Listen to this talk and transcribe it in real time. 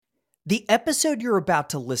The episode you're about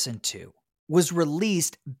to listen to was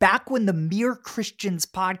released back when the Mere Christians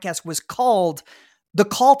podcast was called The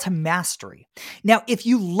Call to Mastery. Now, if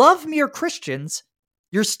you love Mere Christians,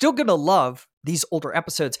 you're still going to love these older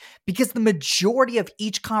episodes because the majority of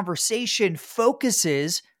each conversation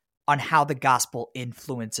focuses on how the gospel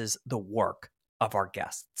influences the work of our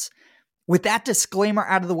guests. With that disclaimer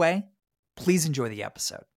out of the way, please enjoy the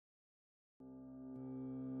episode.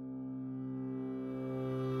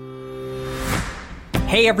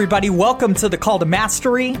 Hey everybody, welcome to The Call to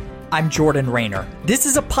Mastery. I'm Jordan Rayner. This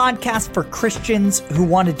is a podcast for Christians who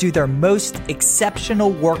want to do their most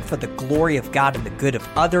exceptional work for the glory of God and the good of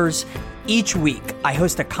others. Each week, I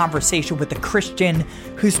host a conversation with a Christian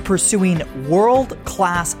who's pursuing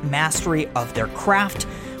world-class mastery of their craft.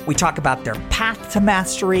 We talk about their path to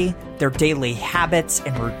mastery, their daily habits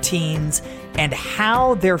and routines, and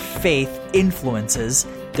how their faith influences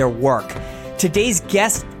their work. Today's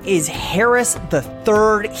guest is Harris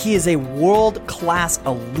III. He is a world-class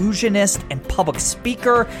illusionist and public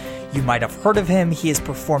speaker. You might have heard of him. He has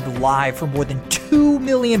performed live for more than 2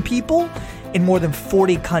 million people in more than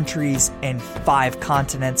 40 countries and 5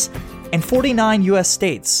 continents and 49 U.S.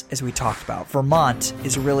 states, as we talked about. Vermont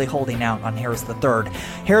is really holding out on Harris III.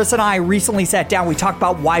 Harris and I recently sat down. We talked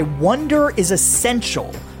about why wonder is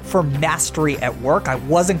essential for mastery at work. I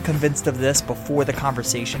wasn't convinced of this before the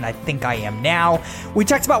conversation. I think I am now. We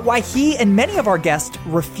talked about why he and many of our guests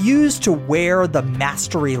refuse to wear the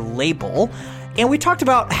mastery label. And we talked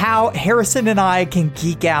about how Harrison and I can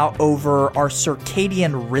geek out over our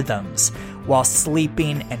circadian rhythms while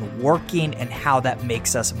sleeping and working and how that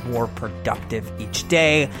makes us more productive each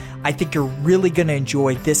day. I think you're really going to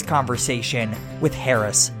enjoy this conversation with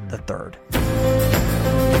Harris III.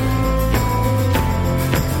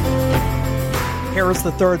 Harris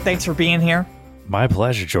III, thanks for being here. My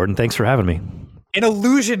pleasure, Jordan. Thanks for having me. An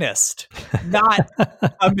illusionist, not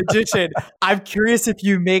a magician. I'm curious if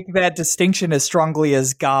you make that distinction as strongly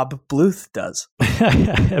as Gob Bluth does.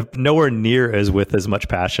 Nowhere near with as much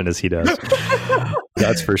passion as he does.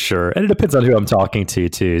 That's for sure. And it depends on who I'm talking to,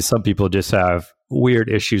 too. Some people just have weird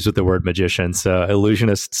issues with the word magician. So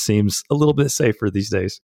illusionist seems a little bit safer these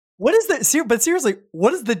days. What is the, but seriously,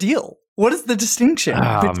 what is the deal? What is the distinction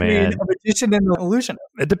between a magician and an illusionist?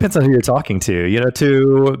 It depends on who you're talking to. You know,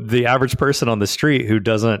 to the average person on the street who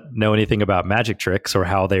doesn't know anything about magic tricks or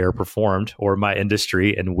how they are performed or my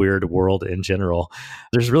industry and weird world in general,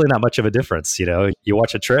 there's really not much of a difference. You know, you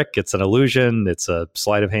watch a trick, it's an illusion, it's a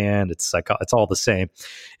sleight of hand, it's all the same.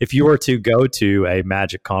 If you were to go to a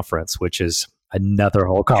magic conference, which is another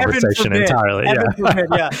whole conversation entirely.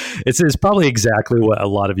 Yeah. It's probably exactly what a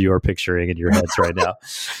lot of you are picturing in your heads right now.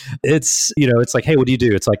 It's like, hey, what do you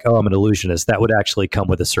do? It's like, oh, I'm an illusionist. That would actually come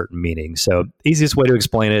with a certain meaning. So easiest way to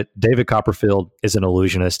explain it, David Copperfield is an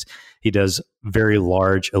illusionist. He does very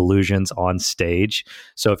large illusions on stage.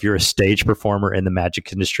 So if you're a stage performer in the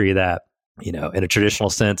magic industry that, you know, in a traditional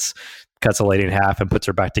sense, cuts a lady in half and puts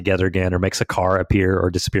her back together again, or makes a car appear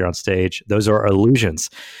or disappear on stage. Those are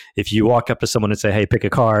illusions. If you walk up to someone and say, hey, pick a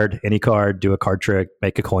card, any card, do a card trick,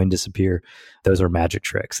 make a coin disappear, those are magic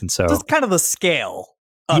tricks. And so it's kind of the scale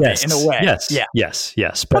of it in a way.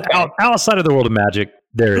 Yes. But outside of the world of magic,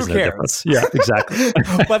 there is no difference. Yeah, exactly.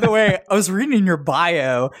 By the way, I was reading in your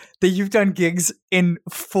bio that you've done gigs in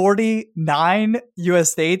 49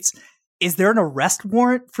 U.S. states. Is there an arrest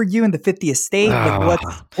warrant for you in the 50th state? Like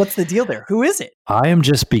what's the deal there? Who is it? I am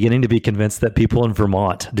just beginning to be convinced that people in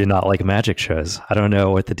Vermont do not like magic shows. I don't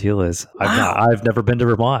know what the deal is. I've never been to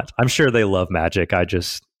Vermont. I'm sure they love magic. I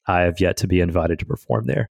have yet to be invited to perform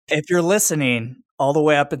there. If you're listening all the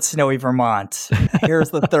way up in snowy Vermont,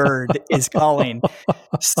 Harris III is calling.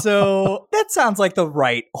 So that sounds like the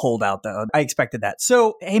right holdout, though. I expected that.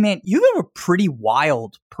 So, hey, man, you have a pretty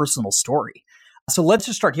wild personal story. So let's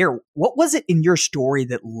just start here. What was it in your story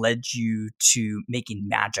that led you to making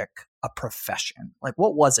magic a profession? Like,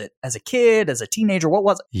 what was it as a kid, as a teenager? What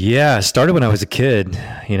was it? Yeah, it started when I was a kid.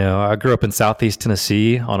 You know, I grew up in Southeast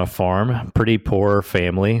Tennessee on a farm, pretty poor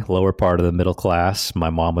family, lower part of the middle class. My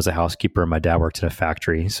mom was a housekeeper and my dad worked in a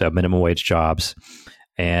factory, so minimum wage jobs.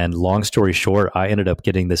 And long story short, I ended up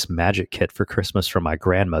getting this magic kit for Christmas from my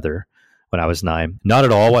grandmother when I was 9. Not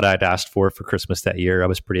at all what I'd asked for Christmas that year. I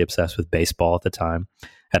was pretty obsessed with baseball at the time.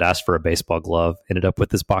 Had asked for a baseball glove, ended up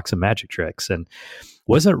with this box of magic tricks, and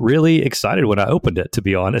wasn't really excited when I opened it, to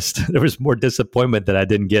be honest. There was more disappointment that I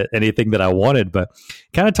didn't get anything that I wanted, but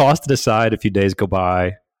kind of tossed it aside. A few days go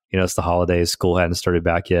by. You know, it's the holidays. School hadn't started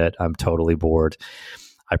back yet. I'm totally bored.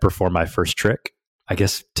 I performed my first trick. I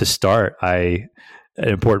guess to start, an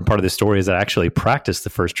important part of the story is that I actually practiced the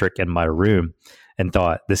first trick in my room and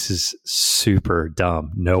thought, this is super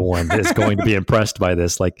dumb. No one is going to be impressed by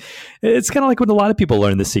this. Like, it's kind of like when a lot of people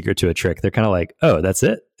learn the secret to a trick. They're kind of like, oh, that's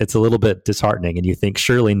it. It's a little bit disheartening. And you think,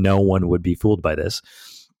 surely no one would be fooled by this.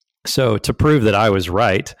 So to prove that I was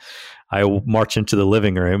right, I march into the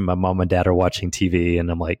living room. My mom and dad are watching TV,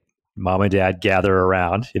 and I'm like, Mom and Dad, gather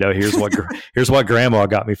around. Here's what Grandma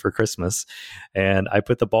got me for Christmas. And I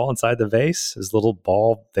put the ball inside the vase, this little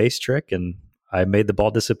ball vase trick, and I made the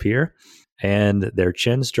ball disappear. And their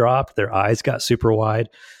chins dropped, their eyes got super wide.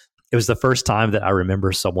 It was the first time that I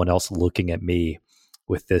remember someone else looking at me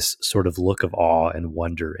with this sort of look of awe and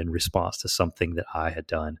wonder in response to something that I had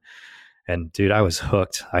done. And dude, I was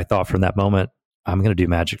hooked. I thought from that moment, I'm going to do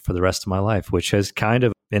magic for the rest of my life, which has kind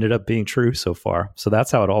of ended up being true so far. So that's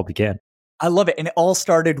how it all began. I love it. And it all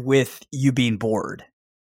started with you being bored.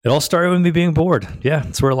 It all started with me being bored. Yeah,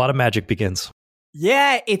 it's where a lot of magic begins.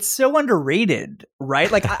 Yeah, it's so underrated,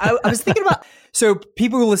 right? Like I was thinking about, so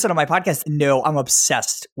people who listen to my podcast know I'm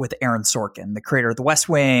obsessed with Aaron Sorkin, the creator of The West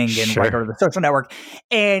Wing and writer of The Social Network.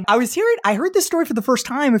 And I heard this story for the first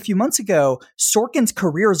time a few months ago. Sorkin's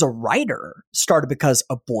career as a writer started because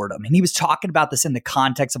of boredom. And he was talking about this in the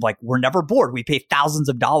context of like, we're never bored. We pay thousands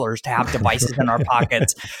of dollars to have devices in our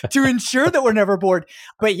pockets to ensure that we're never bored.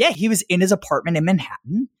 But yeah, he was in his apartment in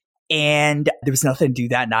Manhattan. And there was nothing to do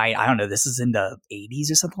that night. I don't know. This is in the 80s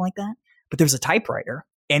or something like that. But there was a typewriter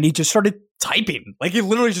and he just started typing. Like he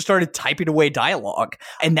literally just started typing away dialogue.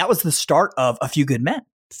 And that was the start of A Few Good Men.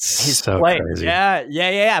 His so play. crazy.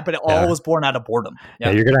 Yeah. But it all was born out of boredom.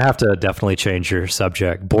 Yeah, you're going to have to definitely change your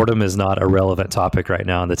subject. Boredom is not a relevant topic right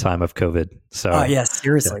now in the time of COVID. So,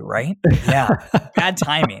 seriously, right? Yeah. Bad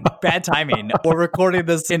timing. We're recording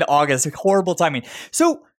this in August. Horrible timing.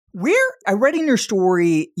 So, I read in your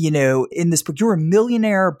story, in this book, you were a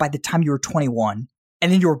millionaire by the time you were 21,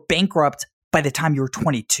 and then you were bankrupt by the time you were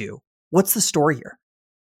 22. What's the story here?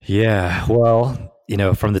 Yeah, well,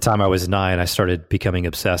 from the time I was 9, I started becoming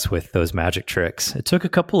obsessed with those magic tricks. It took a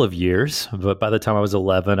couple of years, but by the time I was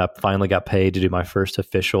 11, I finally got paid to do my first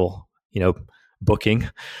official, booking.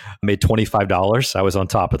 I made $25. I was on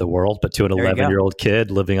top of the world, but to an 11-year-old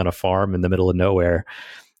kid living on a farm in the middle of nowhere,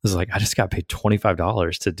 I was like, I just got paid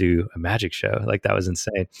 $25 to do a magic show. Like, that was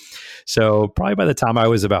insane. So probably by the time I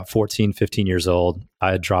was about 14, 15 years old, I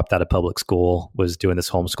had dropped out of public school, was doing this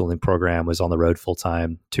homeschooling program, was on the road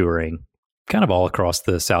full-time, touring, kind of all across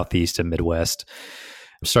the Southeast and Midwest.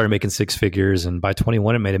 Started making 6 figures. And by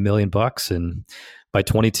 21, I made $1 million. And by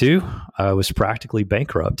 22, I was practically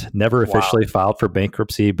bankrupt. Never officially filed for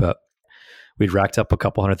bankruptcy, but we'd racked up a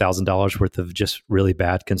couple $100,000 worth of just really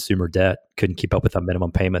bad consumer debt. Couldn't keep up with the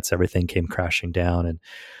minimum payments. Everything came crashing down. And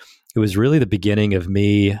it was really the beginning of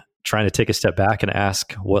me trying to take a step back and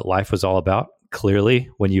ask what life was all about. Clearly,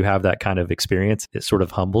 when you have that kind of experience, it sort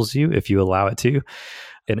of humbles you if you allow it to.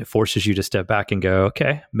 And it forces you to step back and go,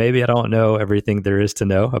 okay, maybe I don't know everything there is to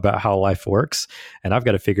know about how life works. And I've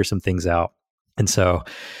got to figure some things out. And so,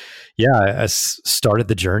 I started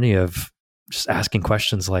the journey of just asking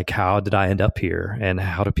questions like, how did I end up here? And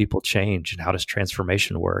how do people change? And how does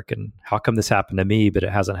transformation work? And how come this happened to me, but it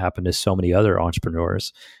hasn't happened to so many other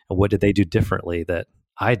entrepreneurs? And what did they do differently that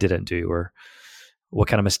I didn't do? Or what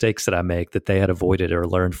kind of mistakes did I make that they had avoided or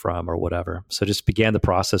learned from or whatever? So just began the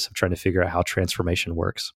process of trying to figure out how transformation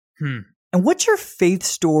works. And what's your faith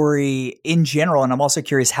story in general? And I'm also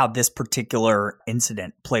curious how this particular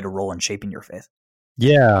incident played a role in shaping your faith.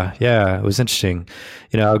 Yeah. It was interesting.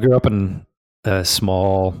 I grew up in a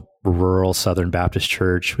small rural Southern Baptist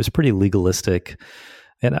church. It was pretty legalistic.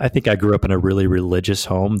 And I think I grew up in a really religious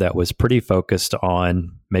home that was pretty focused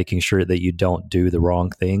on making sure that you don't do the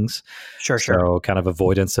wrong things. Sure. So kind of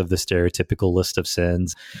avoidance of the stereotypical list of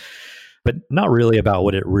sins, but not really about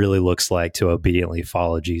what it really looks like to obediently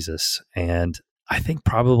follow Jesus. And I think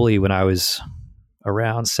probably when I was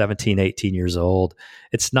around 17, 18 years old,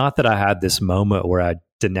 it's not that I had this moment where I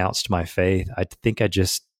denounced my faith. I think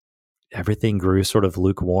everything grew sort of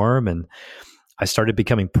lukewarm, and I started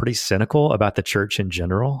becoming pretty cynical about the church in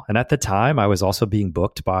general. And at the time, I was also being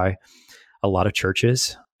booked by a lot of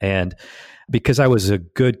churches. And because I was a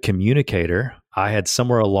good communicator, I had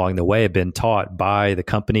somewhere along the way been taught by the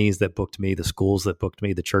companies that booked me, the schools that booked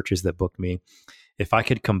me, the churches that booked me, if I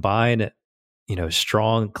could combine,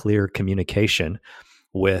 strong, clear communication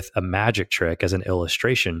with a magic trick as an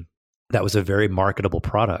illustration, that was a very marketable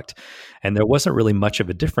product. And there wasn't really much of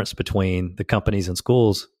a difference between the companies and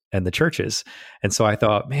schools and the churches. And so I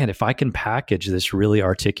thought, man, if I can package this really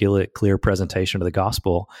articulate, clear presentation of the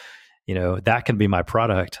gospel, that can be my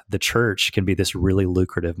product. The church can be this really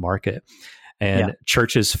lucrative market. And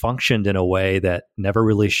churches functioned in a way that never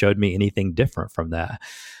really showed me anything different from that.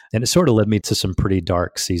 And it sort of led me to some pretty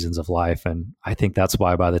dark seasons of life. And I think that's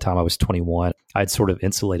why by the time I was 21, I'd sort of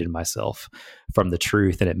insulated myself from the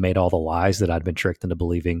truth, and it made all the lies that I'd been tricked into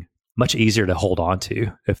believing much easier to hold on to,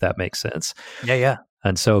 if that makes sense. Yeah.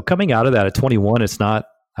 And so coming out of that at 21,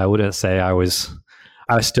 I wouldn't say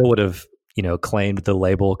I still would have, claimed the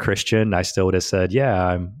label Christian. I still would have said,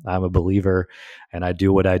 yeah, I'm a believer and I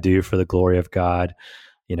do what I do for the glory of God,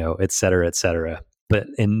 et cetera, et cetera. But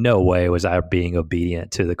in no way was I being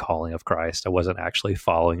obedient to the calling of Christ. I wasn't actually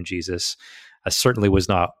following Jesus. I certainly was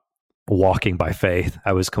not walking by faith.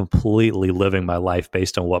 I was completely living my life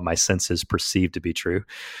based on what my senses perceived to be true,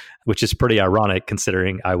 which is pretty ironic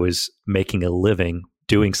considering I was making a living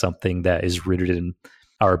doing something that is rooted in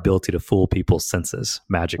our ability to fool people's senses,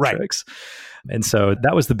 magic tricks. And so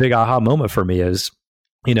that was the big aha moment for me is,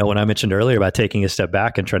 when I mentioned earlier about taking a step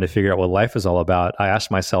back and trying to figure out what life is all about, I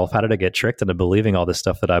asked myself, how did I get tricked into believing all this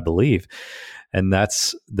stuff that I believe? And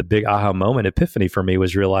that's the big aha moment, epiphany for me,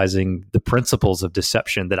 was realizing the principles of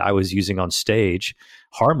deception that I was using on stage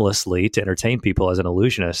harmlessly to entertain people as an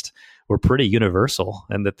illusionist were pretty universal.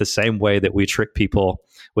 And that the same way that we trick people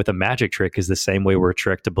with a magic trick is the same way we're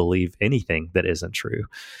tricked to believe anything that isn't true.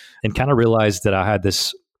 And kind of realized that I had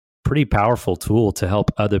this pretty powerful tool to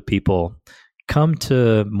help other people come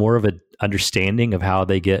to more of an understanding of how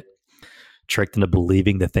they get tricked into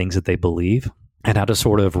believing the things that they believe, and how to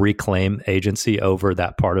sort of reclaim agency over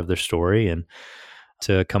that part of their story and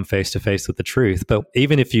to come face to face with the truth. But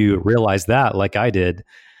even if you realize that, like I did,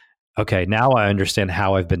 okay, now I understand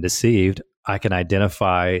how I've been deceived. I can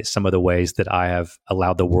identify some of the ways that I have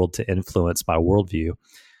allowed the world to influence my worldview.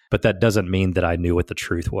 But that doesn't mean that I knew what the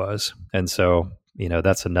truth was. And so,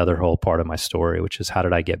 that's another whole part of my story, which is how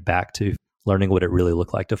did I get back to learning what it really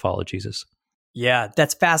looked like to follow Jesus? Yeah,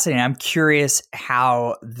 that's fascinating. I'm curious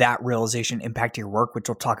how that realization impacted your work, which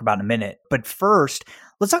we'll talk about in a minute. But first,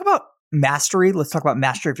 let's talk about mastery. Let's talk about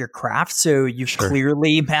mastery of your craft. So you've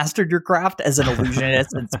clearly mastered your craft as an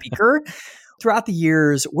illusionist and speaker. Throughout the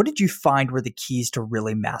years, what did you find were the keys to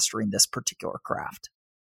really mastering this particular craft?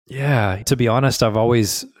 Yeah, to be honest, I've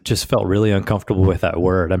always just felt really uncomfortable with that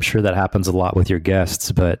word. I'm sure that happens a lot with your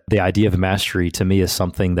guests, but the idea of mastery to me is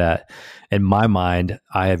something that, in my mind,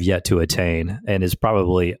 I have yet to attain and is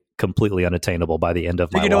probably completely unattainable by the end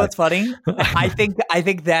of my life. You know what's funny? I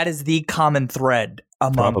think that is the common thread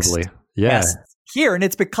amongst guests here, and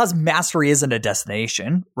it's because mastery isn't a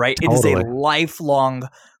destination, right? Totally. It is a lifelong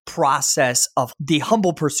process of the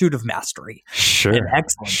humble pursuit of mastery and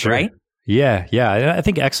excellence, right? Yeah. I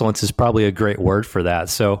think excellence is probably a great word for that.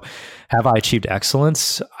 So have I achieved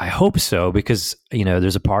excellence? I hope so, because,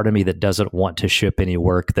 there's a part of me that doesn't want to ship any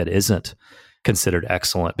work that isn't considered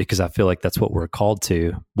excellent, because I feel like that's what we're called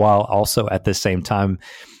to, while also at the same time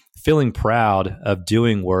feeling proud of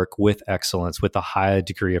doing work with excellence, with a high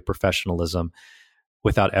degree of professionalism,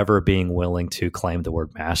 without ever being willing to claim the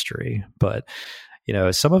word mastery. But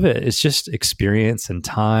some of it is just experience and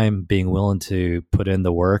time, being willing to put in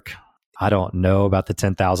the work. I don't know about the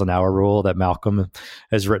 10,000 hour rule that Malcolm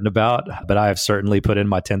has written about, but I have certainly put in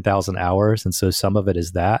my 10,000 hours. And so some of it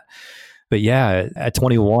is that. But yeah, at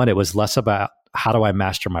 21, it was less about how do I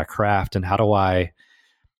master my craft and how do I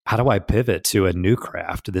pivot to a new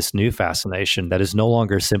craft, this new fascination that is no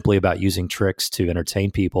longer simply about using tricks to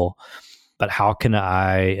entertain people, but how can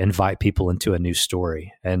I invite people into a new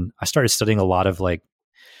story? And I started studying a lot of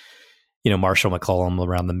Marshall McLuhan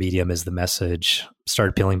around the medium is the message,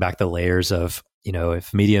 started peeling back the layers of,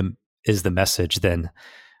 if medium is the message, then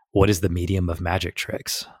what is the medium of magic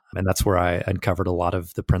tricks? And that's where I uncovered a lot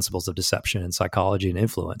of the principles of deception and psychology and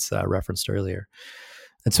influence that I referenced earlier.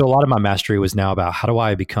 And so a lot of my mastery was now about how do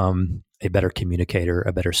I become a better communicator,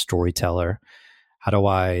 a better storyteller? How do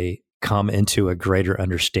I come into a greater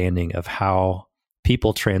understanding of how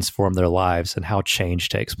people transform their lives and how change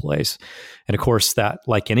takes place? And of course, that,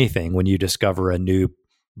 like anything, when you discover a new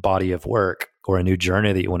body of work or a new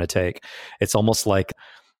journey that you want to take, it's almost like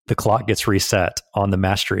the clock gets reset on the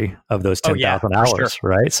mastery of those 10,000 hours,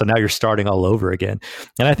 right? So now you're starting all over again.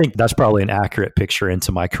 And I think that's probably an accurate picture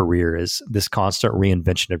into my career, is this constant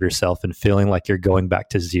reinvention of yourself and feeling like you're going back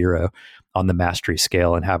to zero on the mastery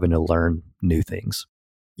scale and having to learn new things.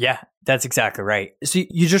 Yeah, that's exactly right. So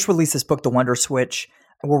you just released this book, The Wonder Switch.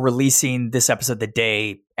 We're releasing this episode the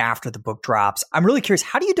day after the book drops. I'm really curious,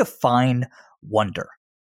 how do you define wonder?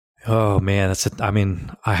 Oh man,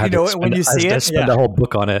 I had to spend, when you see it, spend a whole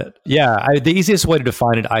book on it. Yeah, the easiest way to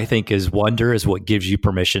define it, I think, is wonder is what gives you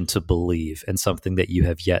permission to believe in something that you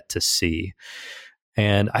have yet to see.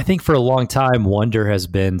 And I think for a long time, wonder has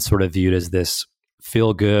been sort of viewed as this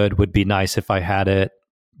feel good, would be nice if I had it,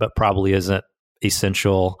 but probably isn't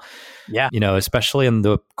essential, Yeah. especially in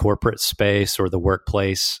the corporate space or the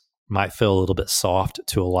workplace, might feel a little bit soft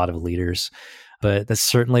to a lot of leaders. But that's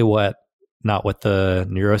certainly not what the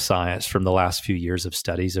neuroscience from the last few years of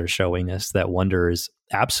studies are showing us, that wonder is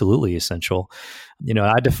absolutely essential.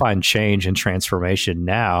 I define change and transformation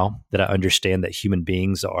now that I understand that human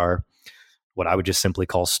beings are what I would just simply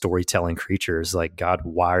call storytelling creatures. Like, God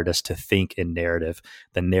wired us to think in narrative.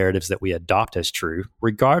 The narratives that we adopt as true,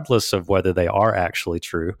 regardless of whether they are actually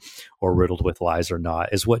true or riddled with lies or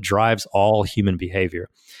not, is what drives all human behavior.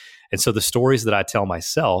 And so the stories that I tell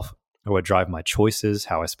myself are what drive my choices,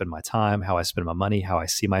 how I spend my time, how I spend my money, how I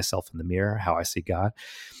see myself in the mirror, how I see God.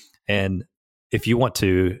 And if you want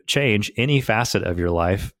to change any facet of your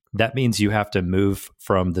life, that means you have to move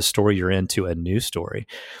from the story you're in to a new story.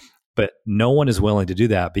 But no one is willing to do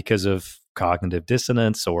that because of cognitive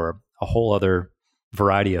dissonance or a whole other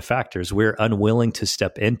variety of factors. We're unwilling to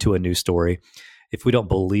step into a new story if we don't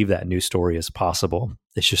believe that new story is possible.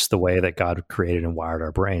 It's just the way that God created and wired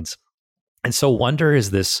our brains. And so wonder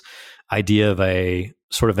is this idea of a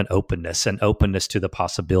sort of an openness to the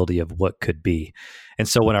possibility of what could be. And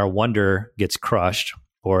so when our wonder gets crushed,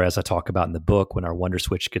 or as I talk about in the book, when our wonder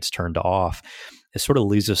switch gets turned off, it sort of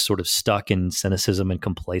leaves us sort of stuck in cynicism and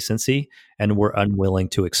complacency, and we're unwilling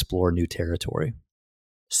to explore new territory.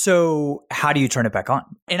 So how do you turn it back on?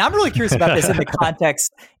 And I'm really curious about this in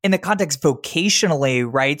the context vocationally,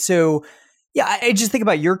 right? So yeah, I just think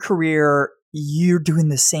about your career. You're doing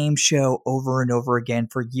the same show over and over again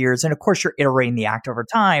for years. And of course, you're iterating the act over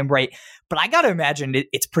time, right? But I got to imagine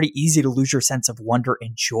it's pretty easy to lose your sense of wonder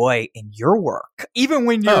and joy in your work, even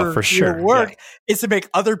when your work is to make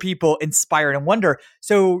other people inspired and wonder.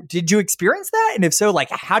 So did you experience that? And if so, like,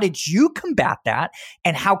 how did you combat that?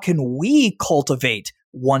 And how can we cultivate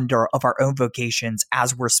wonder of our own vocations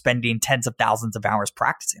as we're spending tens of thousands of hours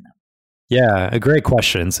practicing them? Yeah, great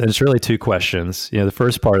questions. And it's really two questions. The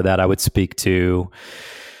first part of that I would speak to,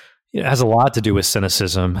 has a lot to do with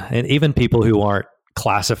cynicism. And even people who aren't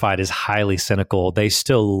classified as highly cynical, they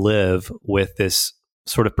still live with this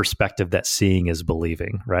sort of perspective that seeing is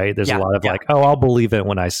believing, right? There's a lot of like, oh, I'll believe it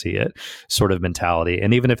when I see it sort of mentality.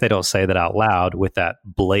 And even if they don't say that out loud with that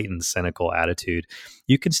blatant cynical attitude,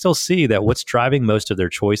 you can still see that what's driving most of their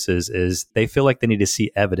choices is they feel like they need to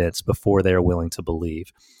see evidence before they're willing to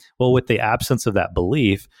believe. Well, with the absence of that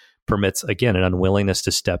belief permits, again, an unwillingness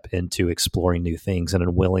to step into exploring new things, an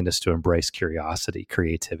unwillingness to embrace curiosity,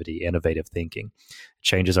 creativity, innovative thinking. It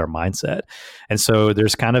changes our mindset. And so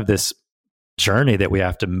there's kind of this journey that we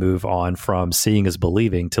have to move on from seeing as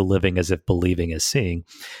believing to living as if believing is seeing.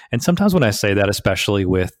 And sometimes when I say that, especially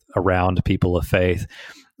with around people of faith,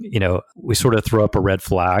 we sort of throw up a red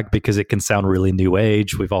flag because it can sound really new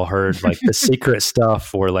age. We've all heard like the secret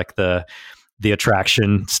stuff or like the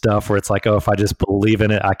attraction stuff where it's like, oh, if I just believe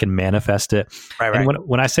in it, I can manifest it. Right. And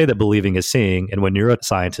when I say that believing is seeing, and when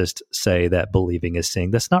neuroscientists say that believing is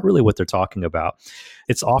seeing, that's not really what they're talking about.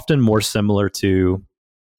 It's often more similar to,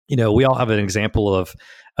 we all have an example of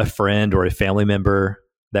a friend or a family member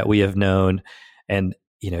that we have known. And,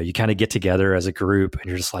 you kind of get together as a group and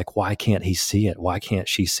you're just like, why can't he see it? Why can't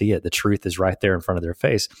she see it? The truth is right there in front of their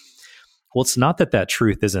face. Well, it's not that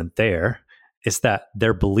truth isn't there. It's that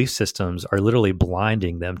their belief systems are literally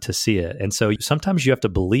blinding them to see it. And so sometimes you have to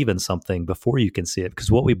believe in something before you can see it,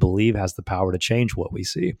 because what we believe has the power to change what we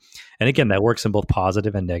see. And again, that works in both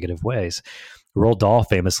positive and negative ways. Roald Dahl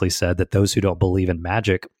famously said that those who don't believe in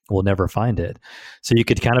magic will never find it. So you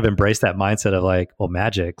could kind of embrace that mindset of like, well,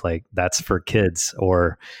 magic, like that's for kids,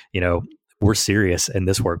 or, we're serious in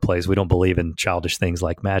this workplace. We don't believe in childish things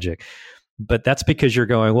like magic. But that's because you're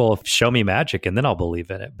going, well, show me magic and then I'll believe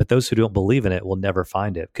in it. But those who don't believe in it will never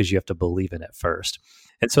find it, because you have to believe in it first.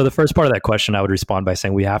 And so the first part of that question, I would respond by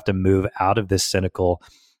saying we have to move out of this cynical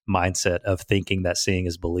mindset of thinking that seeing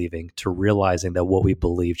is believing to realizing that what we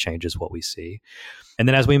believe changes what we see. And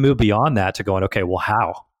then as we move beyond that to going, okay, well,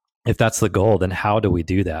 how? If that's the goal, then how do we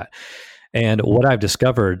do that? And what I've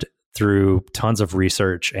discovered through tons of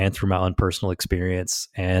research and through my own personal experience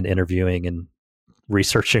and interviewing and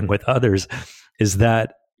researching with others is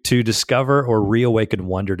that to discover or reawaken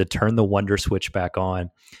wonder, to turn the wonder switch back on,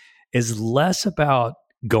 is less about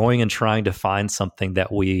going and trying to find something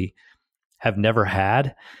that we have never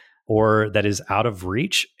had or that is out of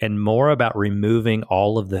reach, and more about removing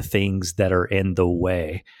all of the things that are in the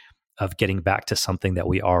way of getting back to something that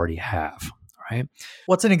we already have, right?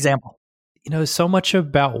 What's an example? So much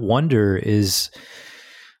about wonder is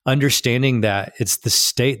understanding that it's the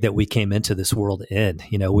state that we came into this world in.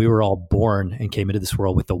 We were all born and came into this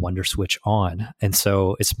world with the wonder switch on. And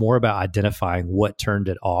so it's more about identifying what turned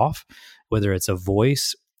it off, whether it's a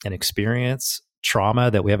voice, an experience,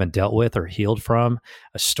 trauma that we haven't dealt with or healed from,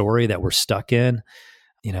 a story that we're stuck in,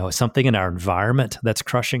 something in our environment that's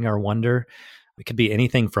crushing our wonder. It could be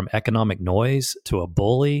anything from economic noise to a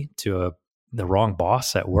bully to the wrong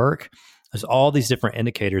boss at work. There's all these different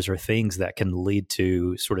indicators or things that can lead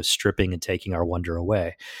to sort of stripping and taking our wonder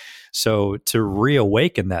away. So to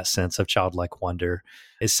reawaken that sense of childlike wonder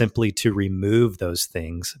is simply to remove those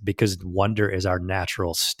things, because wonder is our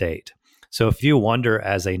natural state. So if you wonder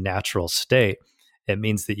as a natural state, it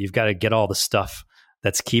means that you've got to get all the stuff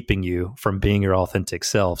that's keeping you from being your authentic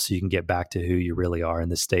self so you can get back to who you really are in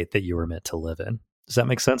the state that you were meant to live in. Does that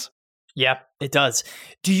make sense? Yeah, it does.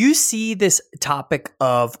 Do you see this topic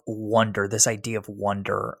of wonder, this idea of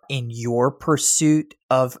wonder, in your pursuit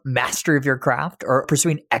of mastery of your craft or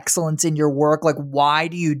pursuing excellence in your work? Like, why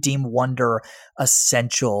do you deem wonder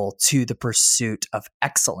essential to the pursuit of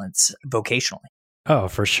excellence vocationally? Oh,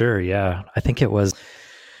 for sure. Yeah. I think it was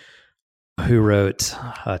who wrote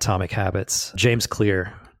Atomic Habits? James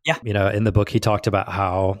Clear. Yeah. In the book, he talked about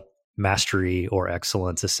how mastery or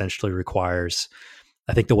excellence essentially requires,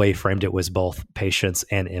 I think the way he framed it was both patience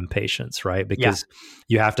and impatience, right? Because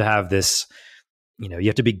you have to have this, you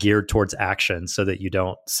have to be geared towards action so that you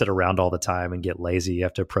don't sit around all the time and get lazy. You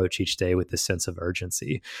have to approach each day with this sense of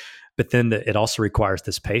urgency. But then it also requires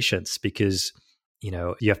this patience because,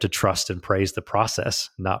 you have to trust and praise the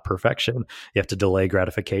process, not perfection. You have to delay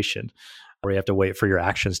gratification, or you have to wait for your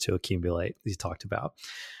actions to accumulate, he talked about.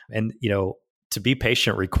 And, to be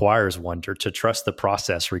patient requires wonder. To trust the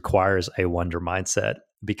process requires a wonder mindset,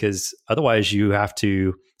 because otherwise you have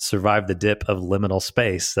to survive the dip of liminal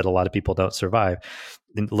space that a lot of people don't survive.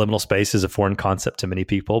 And liminal space is a foreign concept to many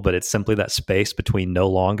people, but it's simply that space between no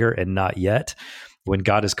longer and not yet. When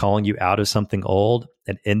God is calling you out of something old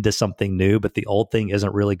and into something new, but the old thing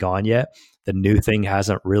isn't really gone yet, the new thing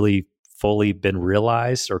hasn't really fully been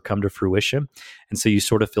realized or come to fruition. And so you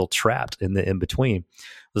sort of feel trapped in the in-between.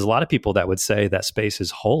 There's a lot of people that would say that space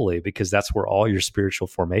is holy because that's where all your spiritual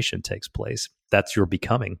formation takes place. That's your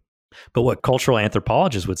becoming. But what cultural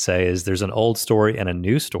anthropologists would say is there's an old story and a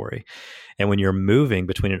new story. And when you're moving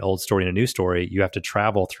between an old story and a new story, you have to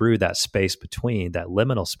travel through that space between, that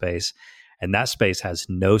liminal space, and that space has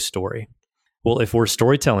no story. Well, if we're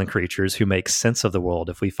storytelling creatures who make sense of the world,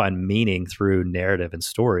 if we find meaning through narrative and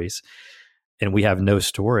stories, and we have no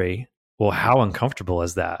story, well, how uncomfortable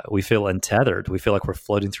is that? We feel untethered. We feel like we're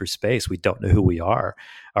floating through space. We don't know who we are.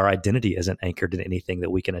 Our identity isn't anchored in anything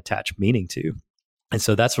that we can attach meaning to. And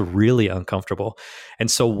so that's really uncomfortable. And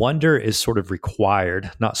so wonder is sort of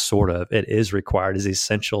required, not sort of, it is required, is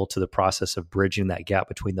essential to the process of bridging that gap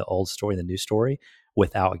between the old story and the new story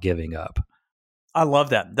without giving up. I love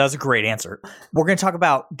that. That was a great answer. We're going to talk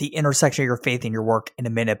about the intersection of your faith and your work in a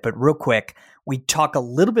minute, but real quick, we talk a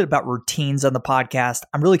little bit about routines on the podcast.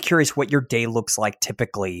 I'm really curious what your day looks like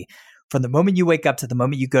typically from the moment you wake up to the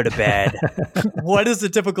moment you go to bed. What is a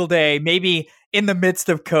typical day, maybe in the midst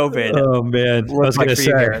of COVID? Oh, man. I was going to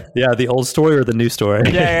say, the old story or the new story?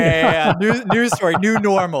 Yeah. New story, new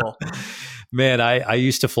normal. Man, I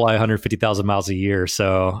used to fly 150,000 miles a year.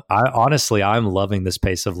 So I'm loving this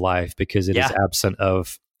pace of life because it is absent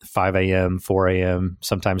of 5 a.m., 4 a.m.,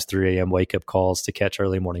 sometimes 3 a.m. wake up calls to catch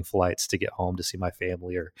early morning flights to get home to see my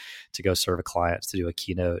family or to go serve a client, to do a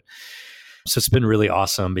keynote. So it's been really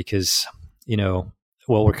awesome because,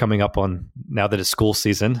 we're coming up on, now that it's school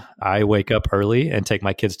season, I wake up early and take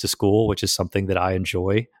my kids to school, which is something that I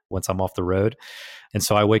enjoy once I'm off the road. And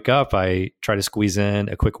so I wake up, I try to squeeze in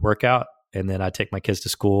a quick workout, and then I take my kids to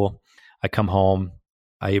school. I come home,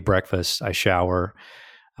 I eat breakfast, I shower,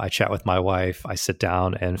 I chat with my wife, I sit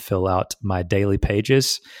down and fill out my daily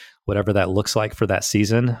pages, whatever that looks like for that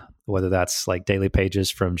season, whether that's like daily pages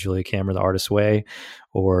from Julia Cameron, The Artist's Way,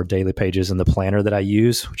 or daily pages in the planner that I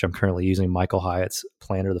use, which I'm currently using Michael Hyatt's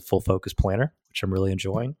planner, the Full Focus Planner, which I'm really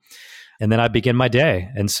enjoying. And then I begin my day.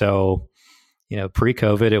 And so,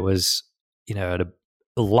 pre-COVID, it was, at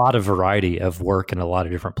a lot of variety of work in a lot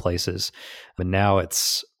of different places. But now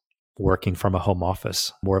it's working from a home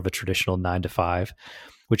office, more of a traditional 9 to 5,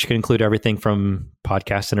 which can include everything from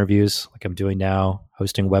podcast interviews like I'm doing now,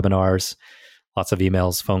 hosting webinars, lots of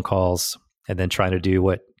emails, phone calls, and then trying to do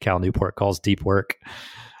what Cal Newport calls deep work,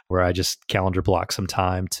 where I just calendar block some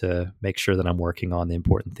time to make sure that I'm working on the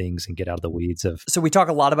important things and get out of the weeds of. So we talk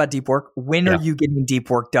a lot about deep work. When are you getting deep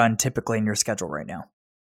work done typically in your schedule right now?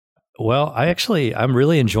 Well, I'm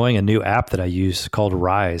really enjoying a new app that I use called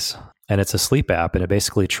Rise, and it's a sleep app, and it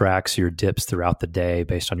basically tracks your dips throughout the day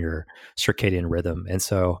based on your circadian rhythm. And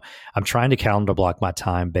so I'm trying to calendar block my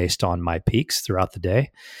time based on my peaks throughout the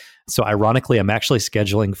day. So ironically, I'm actually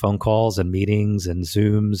scheduling phone calls and meetings and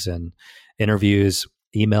Zooms and interviews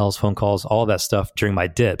emails, phone calls, all of that stuff during my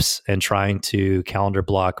dips and trying to calendar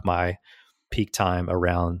block my peak time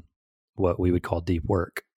around what we would call deep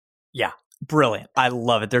work. Yeah. Brilliant. I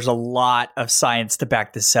love it. There's a lot of science to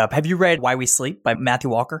back this up. Have you read Why We Sleep by Matthew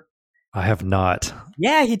Walker? I have not.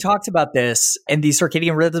 Yeah, he talks about this and these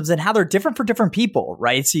circadian rhythms and how they're different for different people,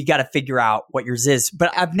 right? So you got to figure out what yours is.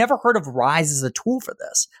 But I've never heard of Rise as a tool for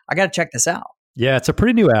this. I got to check this out. Yeah, it's a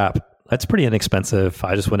pretty new app. That's pretty inexpensive.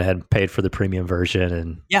 I just went ahead and paid for the premium version.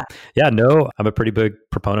 And I'm a pretty big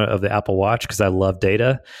proponent of the Apple Watch because I love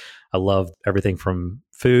data. I love everything from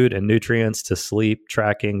food and nutrients to sleep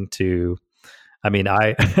tracking to, I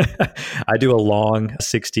I do a long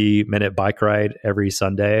 60-minute bike ride every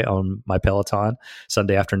Sunday on my Peloton,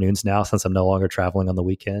 Sunday afternoons now, since I'm no longer traveling on the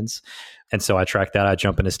weekends. And so I track that. I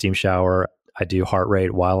jump in a steam shower. I do heart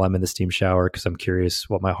rate while I'm in the steam shower because I'm curious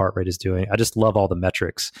what my heart rate is doing. I just love all the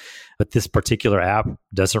metrics. But this particular app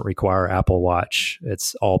doesn't require Apple Watch.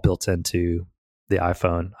 It's all built into the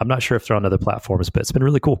iPhone. I'm not sure if they're on other platforms, but it's been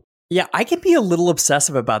really cool. Yeah, I can be a little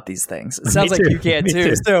obsessive about these things. It sounds like you can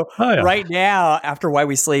too. So right now, after Why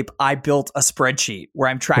We Sleep, I built a spreadsheet where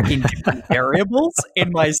I'm tracking different variables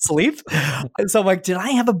in my sleep. And so I'm like, did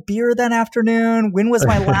I have a beer that afternoon? When was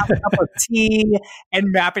my last cup of tea? And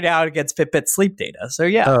mapping out against Fitbit sleep data. So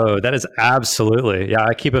yeah. Oh, that is absolutely. Yeah,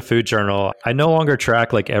 I keep a food journal. I no longer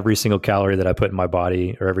track like every single calorie that I put in my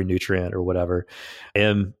body or every nutrient or whatever.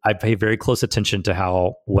 And I pay very close attention to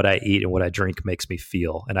how what I eat and what I drink makes me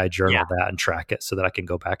feel. And I journal that and track it so that I can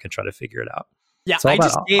go back and try to figure it out. Yeah,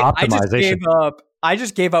 I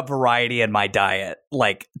just gave up variety in my diet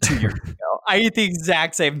like 2 years ago. I eat the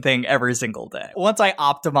exact same thing every single day. Once I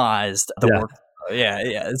optimized the work.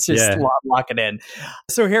 It's just lock it in.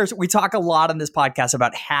 So we talk a lot on this podcast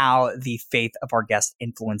about how the faith of our guest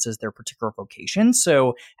influences their particular vocation.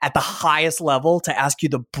 So at the highest level, to ask you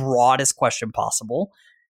the broadest question possible,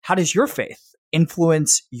 how does your faith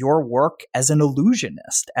influence your work as an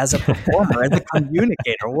illusionist, as a performer, as a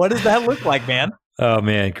communicator? What does that look like, man? Oh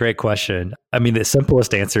man, great question. I mean, the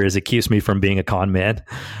simplest answer is it keeps me from being a con man.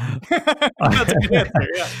 That's a good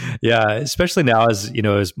answer, yeah, especially now as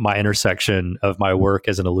my intersection of my work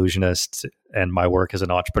as an illusionist and my work as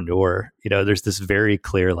an entrepreneur, there's this very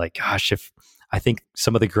clear, like, gosh, if I think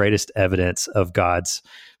some of the greatest evidence of God's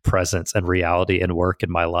presence and reality and work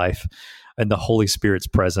in my life and the Holy Spirit's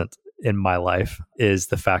presence in my life is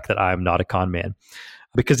the fact that I'm not a con man.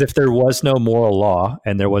 Because if there was no moral law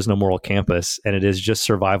and there was no moral campus and it is just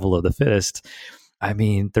survival of the fittest, I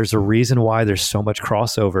mean, there's a reason why there's so much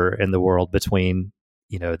crossover in the world between,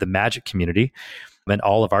 the magic community and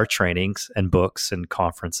all of our trainings and books and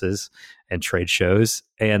conferences and trade shows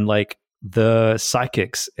and like the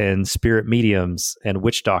psychics and spirit mediums and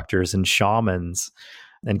witch doctors and shamans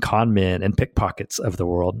and con men and pickpockets of the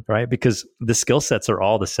world, right? Because the skill sets are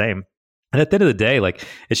all the same. And at the end of the day, like,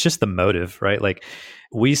 it's just the motive, right? Like,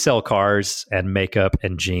 we sell cars and makeup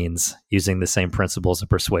and jeans using the same principles of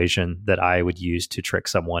persuasion that I would use to trick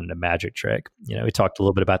someone in a magic trick. We talked a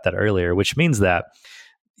little bit about that earlier, which means that,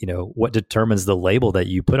 what determines the label that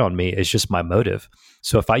you put on me is just my motive.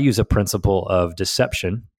 So if I use a principle of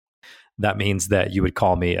deception, that means that you would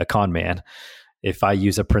call me a con man. If I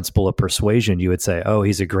use a principle of persuasion, you would say, oh,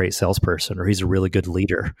 he's a great salesperson or he's a really good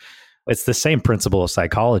leader. It's the same principle of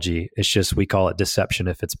psychology. It's just we call it deception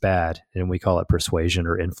if it's bad, and we call it persuasion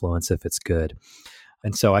or influence if it's good.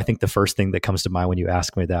 And so I think the first thing that comes to mind when you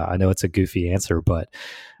ask me that, I know it's a goofy answer, but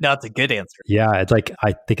no, it's a good answer. Yeah, it's like,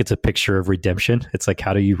 I think it's a picture of redemption. It's like,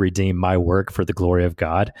 how do you redeem my work for the glory of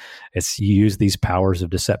God? It's you use these powers of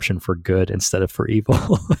deception for good instead of for evil.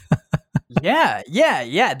 Yeah.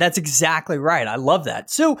 That's exactly right. I love that.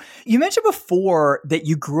 So you mentioned before that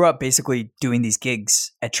you grew up basically doing these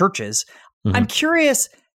gigs at churches. Mm-hmm. I'm curious,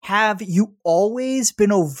 have you always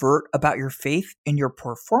been overt about your faith in your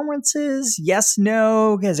performances? Yes,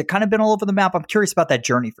 no? Has it kind of been all over the map? I'm curious about that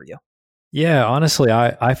journey for you. Yeah, honestly,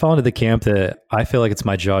 I fall into the camp that I feel like it's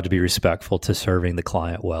my job to be respectful to serving the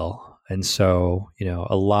client well. And so,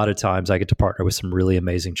 a lot of times I get to partner with some really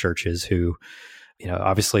amazing churches who,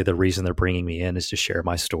 obviously the reason they're bringing me in is to share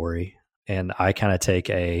my story. And I kind of take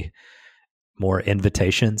a more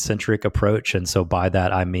invitation-centric approach. And so by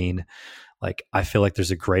that, I mean, like, I feel like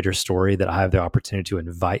there's a greater story that I have the opportunity to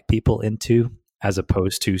invite people into as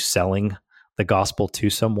opposed to selling the gospel to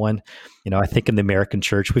someone. I think in the American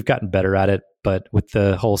church, we've gotten better at it, but with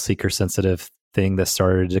the whole seeker-sensitive thing that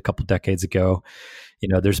started a couple decades ago,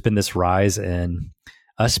 there's been this rise in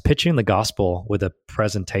us pitching the gospel with a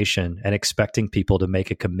presentation and expecting people to make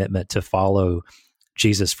a commitment to follow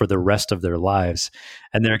Jesus for the rest of their lives.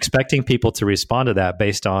 And they're expecting people to respond to that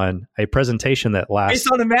based on a presentation that lasts...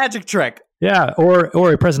 Based on a magic trick. Yeah,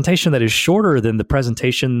 or a presentation that is shorter than the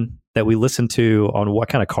presentation that we listen to on what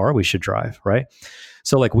kind of car we should drive, right?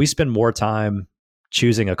 So like we spend more time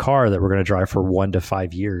choosing a car that we're going to drive for 1 to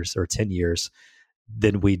 5 years or 10 years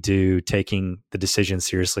than we do taking the decision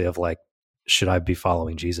seriously of like, should I be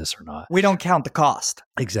following Jesus or not? We don't count the cost.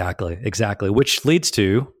 Exactly. Which leads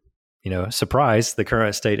to, surprise, the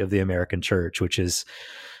current state of the American church, which is,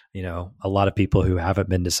 a lot of people who haven't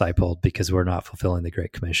been discipled because we're not fulfilling the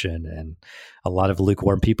Great Commission, and a lot of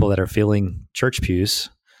lukewarm people that are filling church pews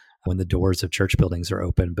when the doors of church buildings are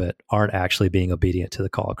open, but aren't actually being obedient to the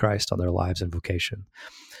call of Christ on their lives and vocation.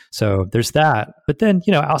 So there's that. But then,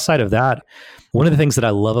 outside of that, one of the things that I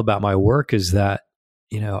love about my work is that,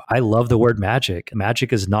 I love the word magic.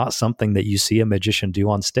 Magic is not something that you see a magician do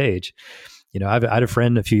on stage. I had a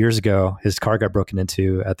friend a few years ago, his car got broken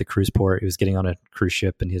into at the cruise port. He was getting on a cruise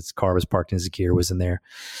ship and his car was parked and his gear was in there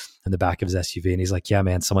in the back of his SUV. And he's like, yeah,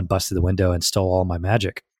 man, someone busted the window and stole all my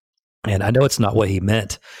magic. And I know it's not what he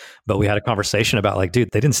meant, but we had a conversation about like, dude,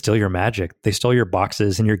 they didn't steal your magic. They stole your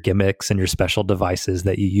boxes and your gimmicks and your special devices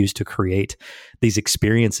that you use to create these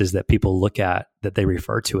experiences that people look at that they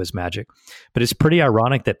refer to as magic. But it's pretty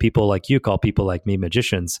ironic that people like you call people like me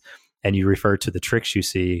magicians, and you refer to the tricks you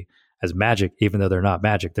see as magic, even though they're not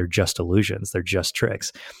magic. They're just illusions. They're just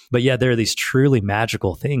tricks. But yeah, there are these truly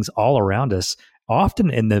magical things all around us, often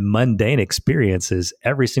in the mundane experiences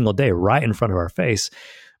every single day, right in front of our face.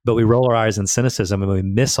 But we roll our eyes in cynicism and we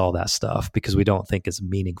miss all that stuff because we don't think it's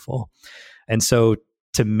meaningful. And so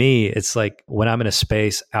to me, it's like when I'm in a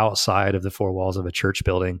space outside of the four walls of a church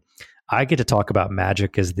building, I get to talk about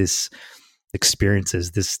magic as this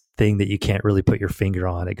experiences, this thing that you can't really put your finger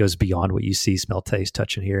on. It goes beyond what you see, smell, taste,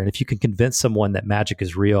 touch, and hear. And if you can convince someone that magic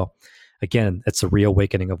is real, again, it's a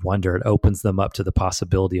reawakening of wonder. It opens them up to the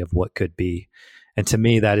possibility of what could be. And to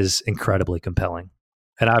me, that is incredibly compelling.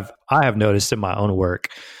 And I have noticed in my own work,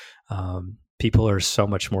 people are so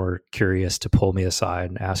much more curious to pull me aside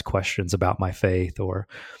and ask questions about my faith, or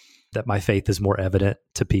that my faith is more evident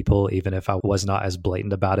to people, even if I was not as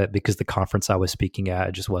blatant about it, because the conference I was speaking at,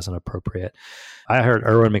 it just wasn't appropriate. I heard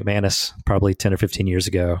Erwin McManus probably 10 or 15 years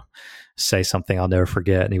ago say something I'll never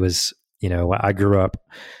forget. And he was, I grew up,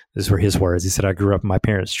 these were his words. He said, I grew up, my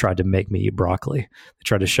parents tried to make me eat broccoli. They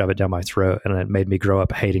tried to shove it down my throat, and it made me grow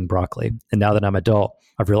up hating broccoli. And now that I'm adult,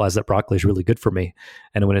 I've realized that broccoli is really good for me.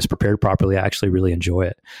 And when it's prepared properly, I actually really enjoy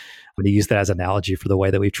it. I'm going to use that as an analogy for the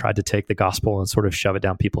way that we've tried to take the gospel and sort of shove it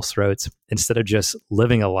down people's throats instead of just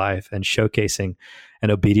living a life and showcasing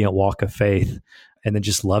an obedient walk of faith, and then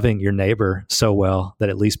just loving your neighbor so well that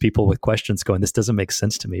at least people with questions going, this doesn't make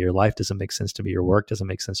sense to me. Your life doesn't make sense to me. Your work doesn't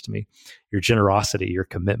make sense to me. Your generosity, your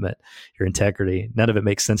commitment, your integrity, none of it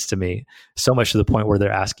makes sense to me. So much to the point where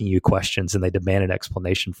they're asking you questions and they demand an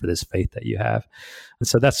explanation for this faith that you have. And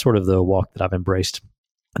so that's sort of the walk that I've embraced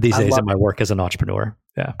these days in my work as an entrepreneur.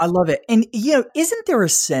 Yeah. I love it. And, isn't there a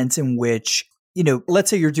sense in which, let's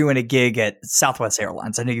say you're doing a gig at Southwest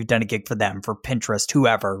Airlines. I know you've done a gig for them, for Pinterest,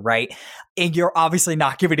 whoever, right? And you're obviously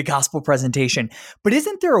not giving a gospel presentation, but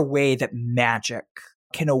isn't there a way that magic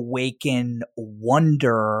can awaken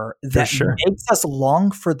wonder that makes us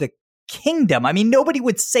long for the kingdom? I mean, nobody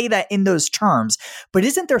would say that in those terms, but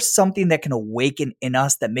isn't there something that can awaken in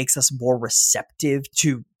us that makes us more receptive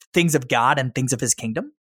to things of God and things of his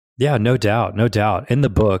kingdom? Yeah, no doubt. In the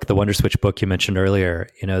book, the Wonder Switch book you mentioned earlier,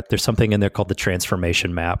 there's something in there called the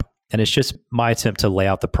transformation map. And it's just my attempt to lay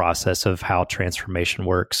out the process of how transformation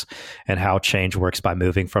works and how change works by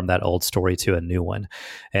moving from that old story to a new one.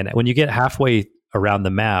 And when you get halfway around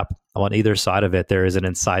the map, on either side of it, there is an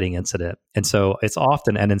inciting incident. And so it's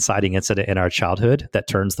often an inciting incident in our childhood that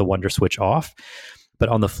turns the Wonder Switch off. But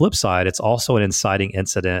on the flip side, it's also an inciting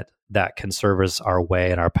incident that can serve as our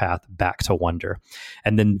way and our path back to wonder.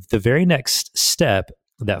 And then the very next step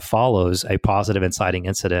that follows a positive inciting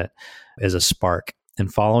incident is a spark.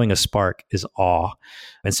 And following a spark is awe.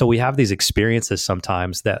 And so we have these experiences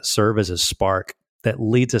sometimes that serve as a spark that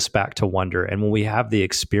leads us back to wonder. And when we have the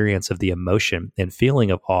experience of the emotion and feeling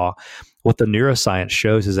of awe, what the neuroscience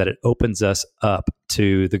shows is that it opens us up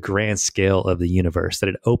to the grand scale of the universe, that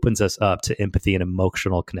it opens us up to empathy and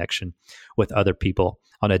emotional connection with other people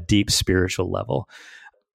on a deep spiritual level.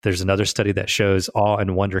 There's another study that shows awe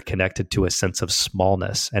and wonder connected to a sense of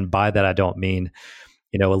smallness. And by that, I don't mean,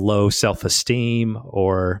 a low self-esteem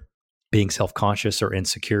or being self-conscious or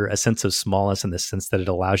insecure, a sense of smallness in the sense that it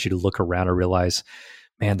allows you to look around and realize,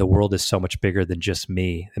 man, the world is so much bigger than just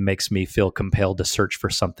me. It makes me feel compelled to search for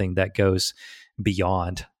something that goes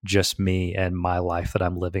beyond just me and my life that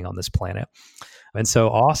I'm living on this planet. And so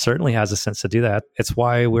awe certainly has a sense to do that. It's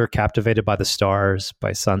why we're captivated by the stars,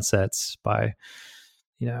 by sunsets, by,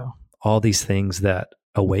 all these things that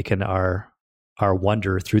awaken our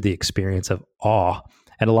wonder through the experience of awe.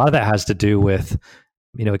 And a lot of that has to do with,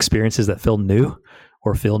 experiences that feel new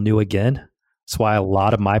or feel new again. That's why a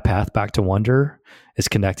lot of my path back to wonder is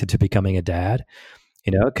connected to becoming a dad,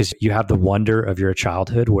 because you have the wonder of your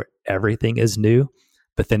childhood where everything is new.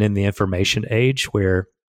 But then in the information age where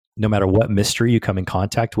no matter what mystery you come in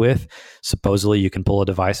contact with, supposedly you can pull a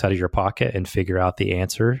device out of your pocket and figure out the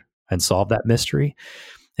answer and solve that mystery.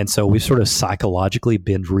 And so we've sort of psychologically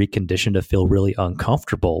been reconditioned to feel really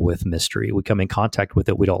uncomfortable with mystery. We come in contact with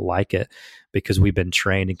it, we don't like it because we've been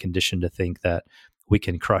trained and conditioned to think that we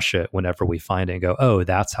can crush it whenever we find it and go, oh,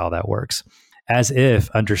 that's how that works. As if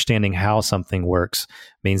understanding how something works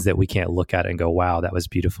means that we can't look at it and go, wow, that was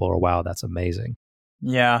beautiful, or wow, that's amazing.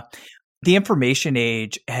 Yeah. The information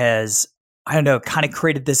age has, I don't know, kind of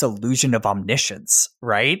created this illusion of omniscience,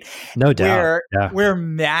 right? No doubt. Where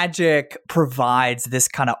magic provides this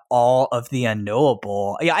kind of awe of the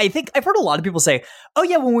unknowable. Yeah, I think I've heard a lot of people say, oh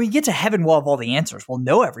yeah, when we get to heaven, we'll have all the answers. We'll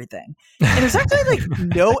know everything. And there's actually like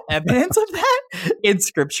no evidence of that in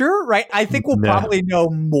scripture, right? I think we'll probably know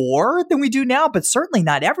more than we do now, but certainly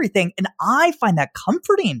not everything. And I find that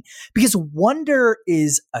comforting because wonder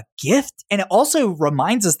is a gift. And it also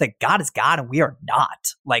reminds us that God is God and we are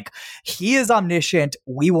not. Like, He is omniscient,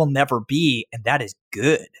 we will never be, and that is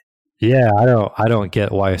good. Yeah, I don't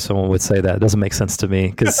get why someone would say that. It doesn't make sense to me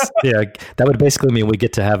because that would basically mean we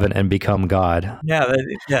get to heaven and become God. Yeah.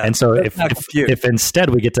 And so if instead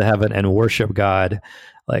we get to heaven and worship God,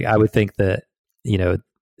 like I would think that,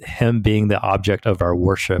 Him being the object of our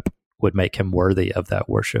worship would make Him worthy of that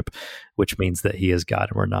worship, which means that He is God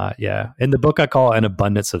and we're not. Yeah. In the book, I call an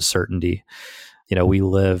abundance of certainty. We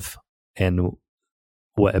live in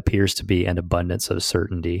what appears to be an abundance of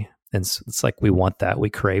certainty. And it's like we want that. We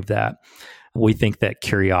crave that. We think that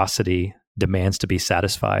curiosity demands to be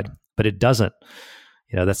satisfied, but it doesn't.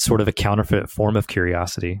 That's sort of a counterfeit form of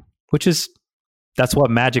curiosity, that's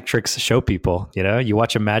what magic tricks show people. You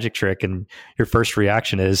watch a magic trick and your first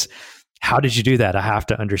reaction is, how did you do that? I have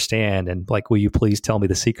to understand. And like, will you please tell me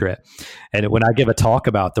the secret? And when I give a talk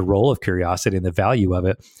about the role of curiosity and the value of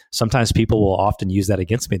it, sometimes people will often use that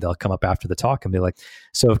against me. They'll come up after the talk and be like,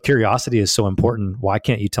 so if curiosity is so important, why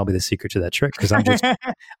can't you tell me the secret to that trick? Because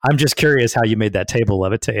I'm just curious how you made that table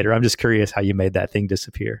levitate, or I'm just curious how you made that thing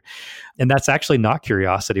disappear. And that's actually not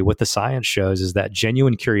curiosity. What the science shows is that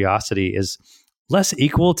genuine curiosity is less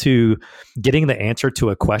equal to getting the answer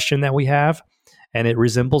to a question that we have. And it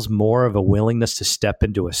resembles more of a willingness to step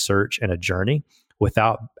into a search and a journey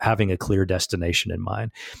without having a clear destination in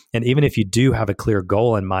mind. And even if you do have a clear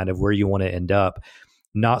goal in mind of where you want to end up,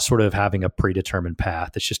 not sort of having a predetermined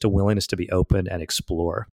path. It's just a willingness to be open and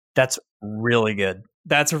explore. That's really good.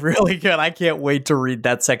 That's really good. I can't wait to read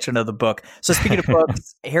that section of the book. So speaking of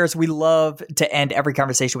books, Harris, we love to end every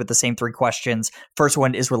conversation with the same 3 questions. First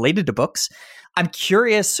one is related to books. I'm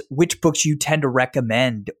curious which books you tend to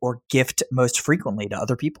recommend or gift most frequently to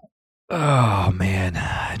other people. Oh, man.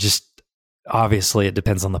 Just obviously it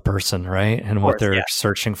depends on the person, right? And what they're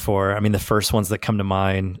searching for. I mean, the first ones that come to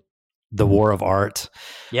mind, The War of Art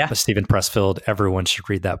by Stephen Pressfield. Everyone should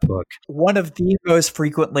read that book. One of the most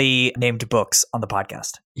frequently named books on the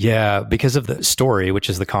podcast. Yeah, because of the story, which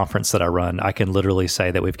is the conference that I run, I can literally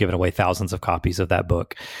say that we've given away thousands of copies of that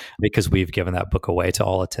book because we've given that book away to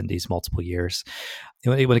all attendees multiple years.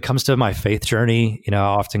 When it comes to my faith journey, I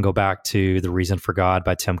often go back to The Reason for God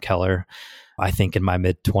by Tim Keller. I think in my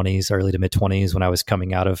mid-20s, early to mid-20s, when I was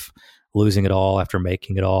coming out of losing it all after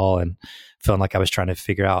making it all and feeling like I was trying to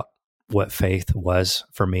figure out what faith was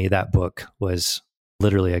for me, that book was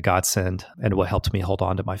literally a godsend and what helped me hold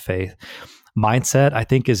on to my faith. Mindset, I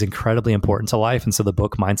think, is incredibly important to life. And so the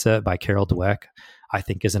book Mindset by Carol Dweck, I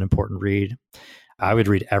think, is an important read. I would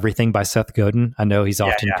read everything by Seth Godin. I know he's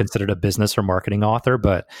often considered a business or marketing author,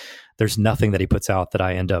 but there's nothing that he puts out that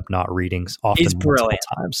I end up not reading often multiple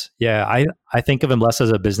times. Yeah, I think of him less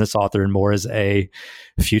as a business author and more as a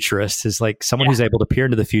futurist, is like someone who's able to peer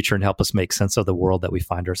into the future and help us make sense of the world that we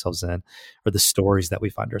find ourselves in or the stories that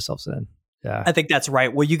we find ourselves in. Yeah, I think that's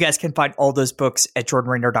right. Well, you guys can find all those books at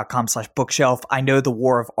jordanraynor.com/bookshelf. I know The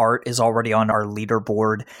War of Art is already on our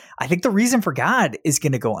leaderboard. I think The Reason for God is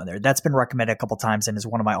going to go on there. That's been recommended a couple times and is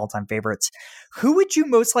one of my all-time favorites. Who would you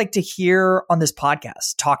most like to hear on this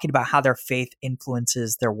podcast talking about how their faith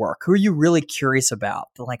influences their work? Who are you really curious about?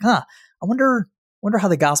 They're like, I wonder how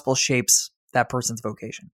the gospel shapes that person's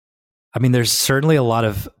vocation. I mean, there's certainly a lot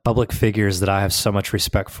of public figures that I have so much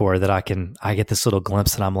respect for that I get this little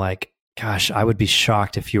glimpse and I'm like, Gosh, I would be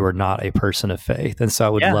shocked if you were not a person of faith. And so I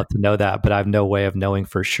would Yeah. love to know that, but I have no way of knowing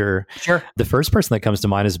for sure. Sure. The first person that comes to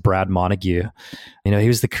mind is Brad Montague. He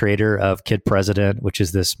was the creator of Kid President, which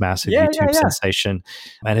is this massive YouTube sensation,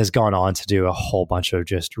 and has gone on to do a whole bunch of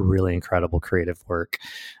just really incredible creative work.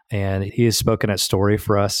 And he has spoken at Story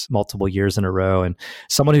for us multiple years in a row. And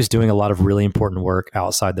someone who's doing a lot of really important work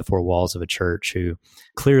outside the four walls of a church, who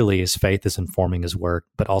clearly his faith is informing his work,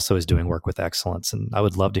 but also is doing work with excellence. And I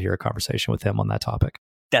would love to hear a conversation with him on that topic.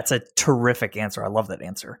 That's a terrific answer. I love that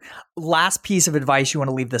answer. Last piece of advice you want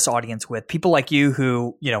to leave this audience with: people like you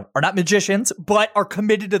who, are not magicians, but are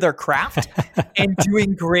committed to their craft and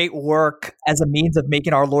doing great work as a means of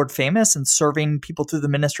making our Lord famous and serving people through the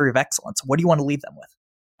ministry of excellence. What do you want to leave them with?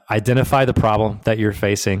 Identify the problem that you're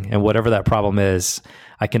facing, and whatever that problem is,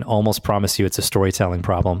 I can almost promise you it's a storytelling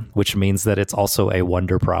problem, which means that it's also a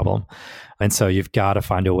wonder problem. And so you've got to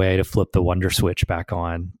find a way to flip the wonder switch back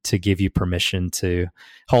on to give you permission to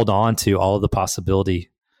hold on to all of the possibility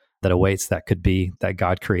that awaits that could be that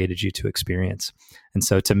God created you to experience. And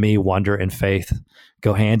so to me, wonder and faith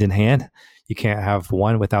go hand in hand. You can't have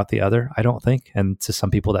one without the other, I don't think. And to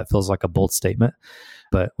some people that feels like a bold statement,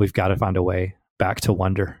 but we've got to find a way back to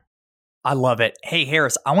wonder. I love it. Hey,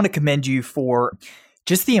 Harris, I want to commend you for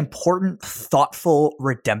just the important, thoughtful,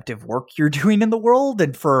 redemptive work you're doing in the world,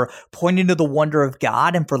 and for pointing to the wonder of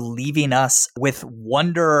God, and for leaving us with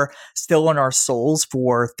wonder still in our souls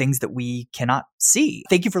for things that we cannot see.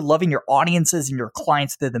 Thank you for loving your audiences and your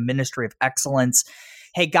clients through the ministry of excellence.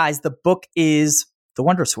 Hey, guys, the book is The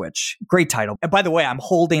Wonder Switch. Great title. And by the way, I'm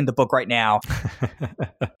holding the book right now.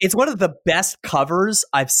 It's one of the best covers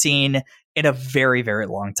I've seen in a very, very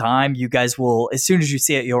long time. You guys will, as soon as you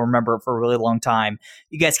see it, you'll remember it for a really long time.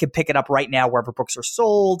 You guys can pick it up right now wherever books are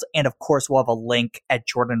sold. And of course, we'll have a link at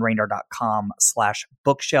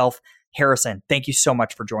jordanraynor.com/bookshelf. Harrison, thank you so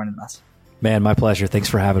much for joining us. Man, my pleasure. Thanks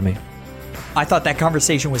for having me. I thought that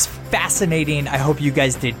conversation was fascinating. I hope you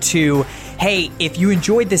guys did too. Hey, if you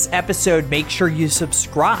enjoyed this episode, make sure you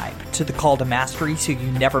subscribe to The Call to Mastery so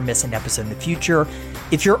you never miss an episode in the future.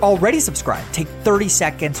 If you're already subscribed, take 30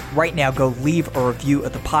 seconds right now, go leave a review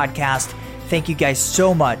of the podcast. Thank you guys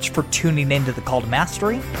so much for tuning into The Call to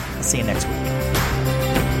Mastery. I'll see you next week.